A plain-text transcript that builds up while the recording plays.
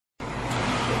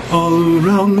All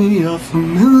around me are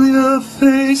familiar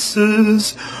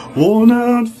faces, worn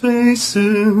out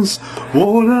faces,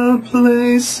 worn out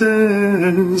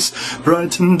places,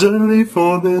 bright and early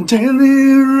for their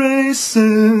daily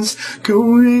races,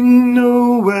 going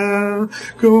nowhere,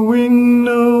 going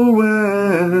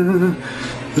nowhere.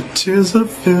 The tears are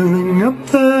filling up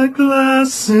their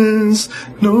glasses,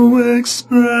 no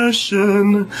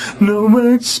expression, no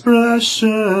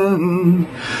expression.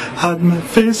 Hide my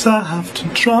face, I have to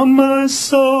drown my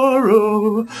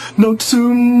sorrow. No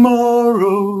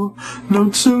tomorrow, no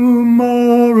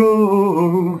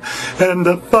tomorrow. And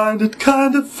I find it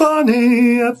kind of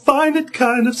funny, I find it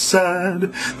kind of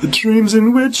sad. The dreams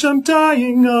in which I'm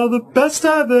dying are the best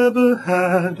I've ever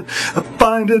had. I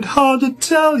find it hard to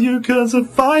tell you 'cause I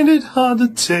find it hard to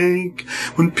take.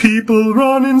 When people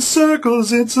run in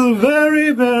circles, it's a very,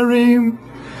 very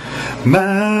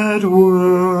mad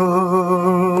world.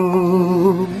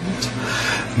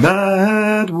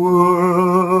 Mad world.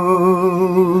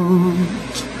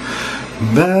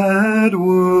 Mad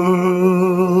world.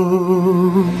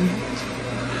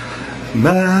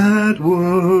 Mad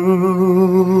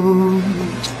world.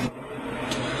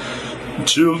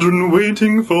 Children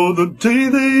waiting for the day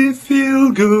they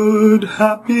feel good.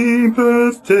 Happy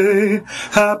birthday,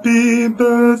 happy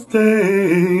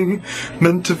birthday.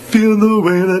 Meant to feel the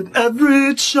way that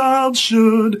every child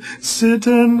should. Sit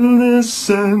and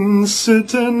listen,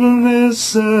 sit and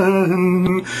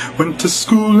listen. Went to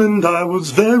school and I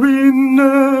was very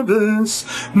nervous.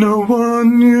 No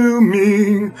one knew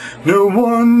me, no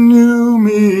one knew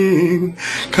me.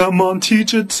 Come on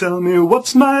teacher, tell me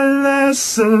what's my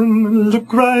lesson.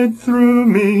 Look right through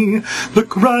me,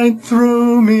 look right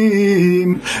through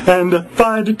me. And I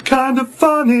find it kind of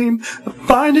funny, I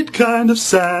find it kind of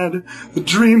sad. The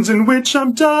dreams in which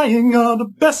I'm dying are the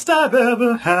best I've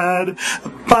ever had. I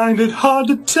find it hard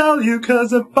to tell you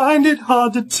 'cause I find it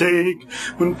hard to take.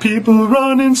 When people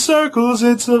run in circles,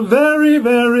 it's a very,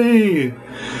 very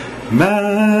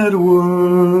mad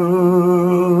world.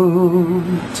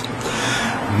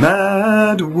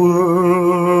 Mad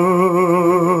world.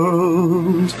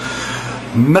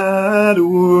 Mad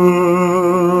world.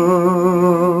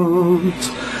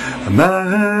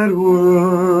 Mad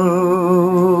world.